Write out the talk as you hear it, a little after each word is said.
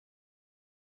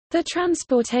The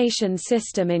transportation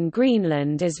system in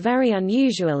Greenland is very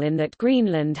unusual in that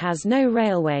Greenland has no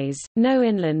railways, no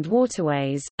inland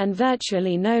waterways, and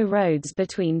virtually no roads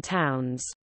between towns.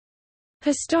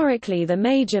 Historically, the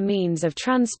major means of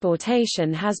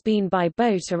transportation has been by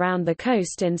boat around the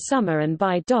coast in summer and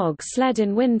by dog sled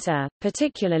in winter,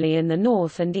 particularly in the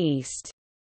north and east.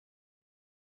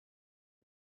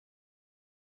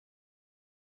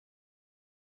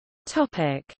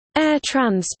 Air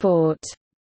transport.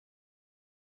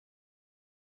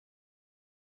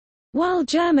 While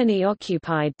Germany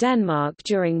occupied Denmark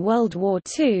during World War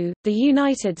II, the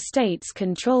United States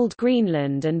controlled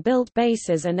Greenland and built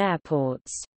bases and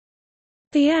airports.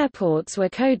 The airports were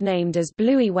codenamed as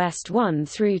Bluey West 1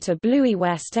 through to Bluey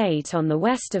West 8 on the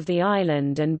west of the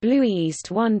island and Bluey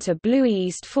East 1 to Bluey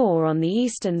East 4 on the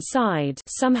eastern side.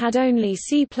 Some had only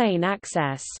seaplane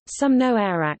access, some no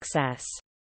air access.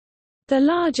 The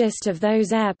largest of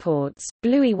those airports,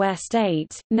 Bluey West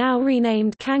 8, now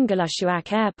renamed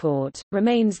Kangerlussuaq Airport,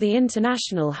 remains the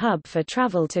international hub for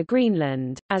travel to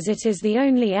Greenland, as it is the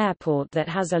only airport that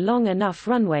has a long enough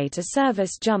runway to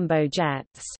service jumbo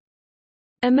jets.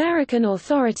 American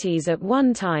authorities at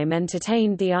one time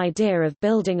entertained the idea of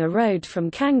building a road from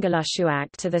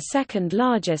Kangerlussuaq to the second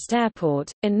largest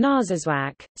airport, in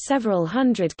Narsarsuaq, several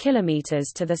hundred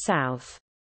kilometers to the south.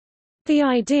 The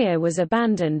idea was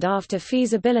abandoned after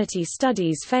feasibility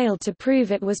studies failed to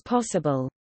prove it was possible.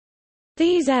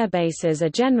 These airbases are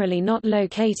generally not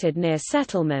located near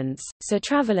settlements, so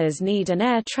travelers need an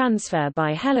air transfer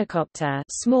by helicopter,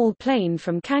 small plane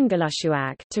from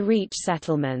Kangerlussuaq, to reach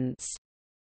settlements.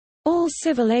 All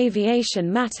civil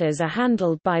aviation matters are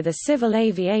handled by the Civil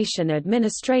Aviation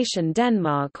Administration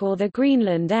Denmark or the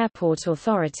Greenland Airport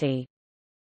Authority.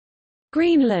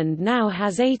 Greenland now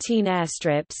has 18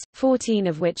 airstrips, 14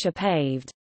 of which are paved.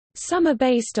 Some are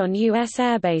based on U.S.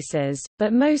 airbases,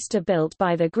 but most are built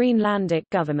by the Greenlandic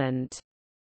government.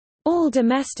 All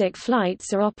domestic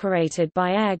flights are operated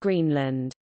by Air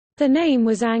Greenland. The name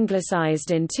was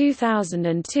anglicized in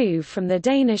 2002 from the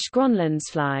Danish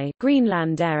Grønlandsfly,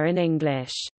 Greenlandair in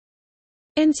English.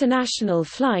 International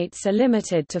flights are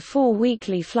limited to 4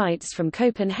 weekly flights from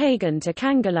Copenhagen to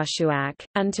Kangerlussuaq,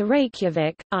 and to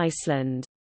Reykjavik, Iceland.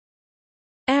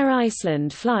 Air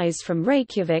Iceland flies from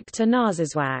Reykjavik to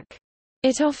Narsarsuaq.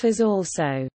 It offers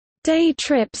also day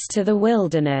trips to the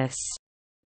wilderness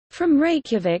from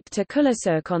Reykjavik to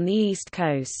Kulusuk on the east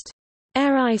coast.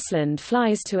 Air Iceland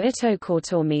flies to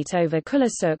Ittoqqortoormiit over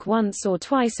Kulusuk once or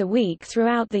twice a week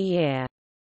throughout the year.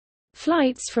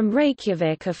 Flights from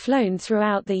Reykjavik are flown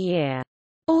throughout the year.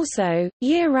 Also,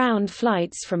 year-round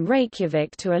flights from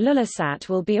Reykjavik to Ilulissat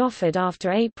will be offered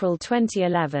after April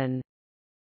 2011.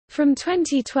 From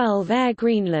 2012, Air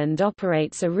Greenland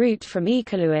operates a route from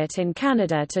Iqaluit in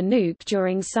Canada to Nuuk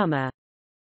during summer.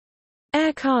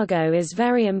 Air cargo is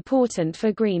very important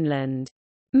for Greenland.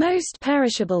 Most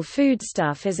perishable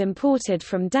foodstuff is imported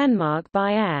from Denmark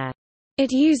by air.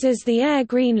 It uses the Air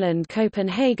Greenland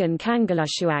Copenhagen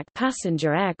Kangerlussuaq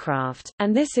passenger aircraft,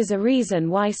 and this is a reason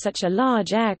why such a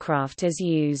large aircraft is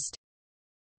used.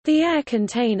 The air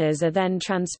containers are then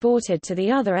transported to the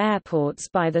other airports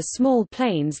by the small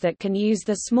planes that can use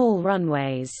the small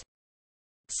runways.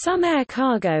 Some air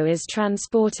cargo is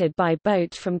transported by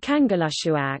boat from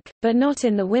Kangerlussuaq, but not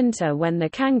in the winter when the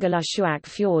Kangerlussuaq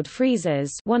fjord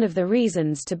freezes, one of the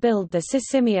reasons to build the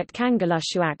Sisimiut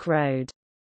Kangerlussuaq road.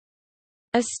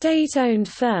 A state-owned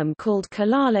firm called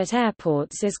Kalalit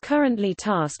Airports is currently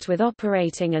tasked with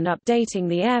operating and updating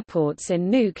the airports in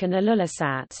Nuuk and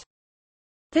Ilulissat.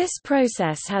 This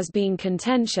process has been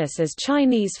contentious as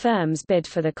Chinese firms bid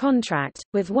for the contract,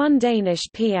 with one Danish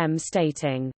PM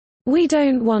stating, "We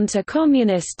don't want a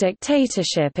communist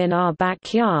dictatorship in our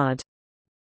backyard."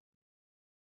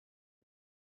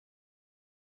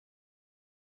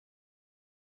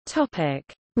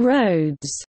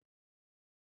 Roads.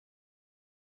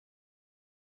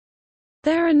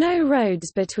 There are no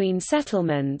roads between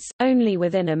settlements, only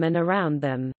within them and around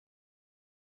them.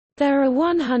 There are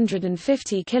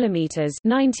 150 kilometers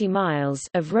 (90 miles)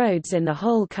 of roads in the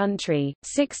whole country,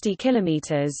 60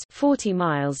 kilometers (40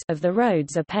 miles) of the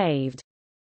roads are paved.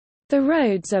 The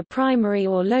roads are primary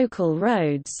or local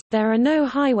roads. There are no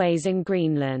highways in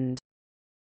Greenland.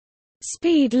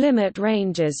 Speed limit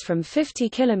ranges from 50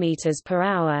 km per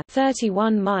hour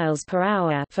 (31 miles per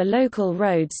hour) for local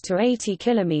roads to 80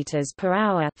 km per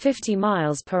hour (50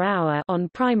 miles per hour) on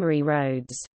primary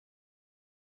roads.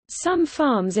 Some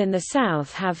farms in the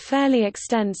south have fairly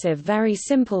extensive very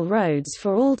simple roads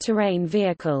for all-terrain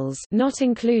vehicles not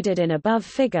included in above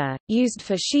figure, used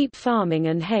for sheep farming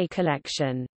and hay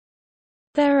collection.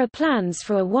 There are plans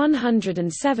for a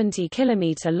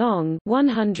 170-kilometre-long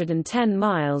 (110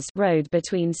 miles) road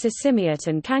between Sisimiut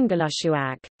and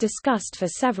Kangerlussuaq, discussed for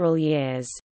several years.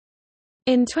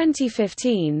 In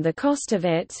 2015 the cost of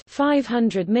it,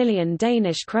 500 million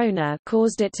Danish kroner,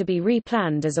 caused it to be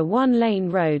replanned as a one-lane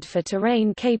road for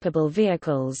terrain-capable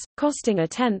vehicles, costing a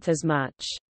tenth as much.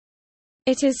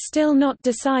 It is still not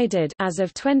decided as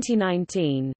of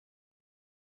 2019.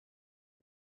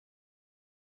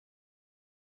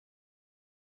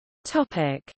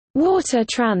 Topic: Water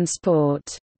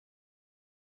transport.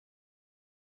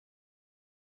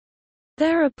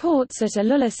 There are ports at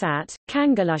Ilulissat,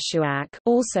 Kangerlussuaq,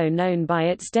 also known by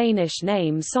its Danish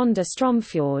name Sonde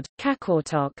Stromfjord,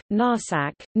 Qaqortoq,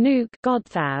 Narsak, Nuuk,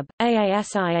 Godthab,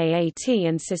 Aasiaat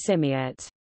and Sisimiut.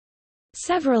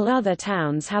 Several other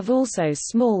towns have also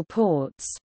small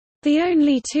ports. The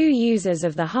only two users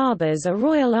of the harbours are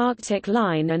Royal Arctic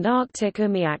Line and Arctic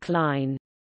Umiaq Line.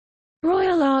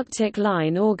 Royal Arctic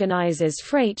Line organises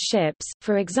freight ships,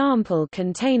 for example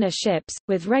container ships,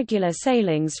 with regular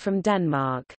sailings from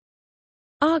Denmark.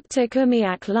 Arctic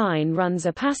Umiaq Line runs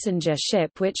a passenger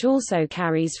ship which also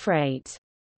carries freight.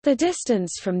 The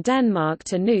distance from Denmark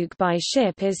to Nuuk by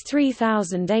ship is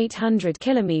 3,800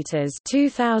 kilometers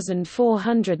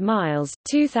 (2,400 miles,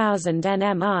 2,000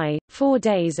 nmi), 4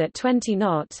 days at 20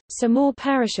 knots, so more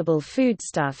perishable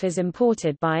foodstuff is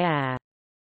imported by air.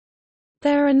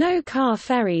 There are no car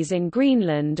ferries in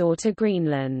Greenland or to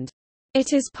Greenland.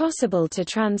 It is possible to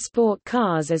transport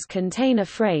cars as container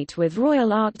freight with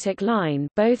Royal Arctic Line,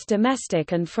 both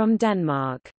domestic and from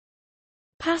Denmark.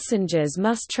 Passengers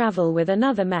must travel with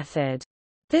another method.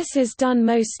 This is done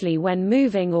mostly when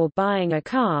moving or buying a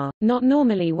car, not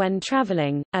normally when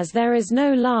traveling, as there is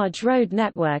no large road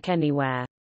network anywhere.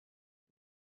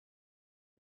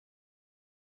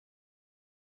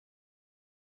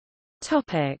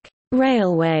 Topic: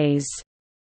 Railways.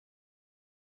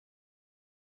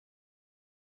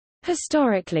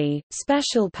 Historically,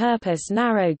 special-purpose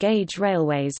narrow-gauge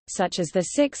railways, such as the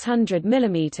 600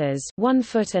 mm (1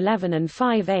 foot 11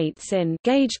 5/8 in)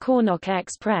 gauge Kornok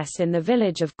Express in the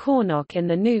village of Kornok in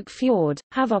the Nuuk Fjord,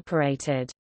 have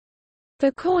operated.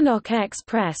 The Kornok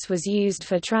Express was used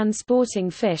for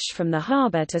transporting fish from the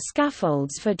harbour to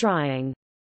scaffolds for drying.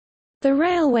 The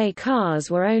railway cars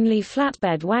were only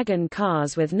flatbed wagon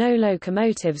cars with no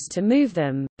locomotives to move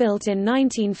them. Built in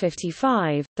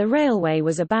 1955, the railway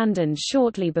was abandoned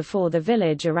shortly before the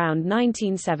village around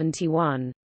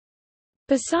 1971.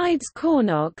 Besides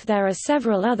Kornok, there are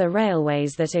several other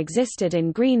railways that existed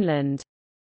in Greenland.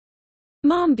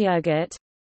 Malmbjerget,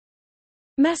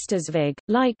 Mestersvig,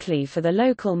 likely for the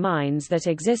local mines that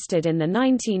existed in the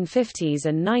 1950s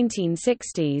and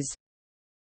 1960s.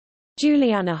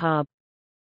 Julianahab,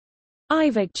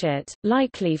 Ivigchit,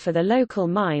 likely for the local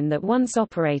mine that once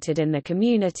operated in the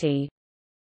community.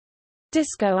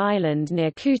 Disco Island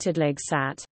near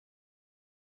Kutadligsat.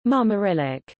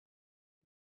 Marmarillik.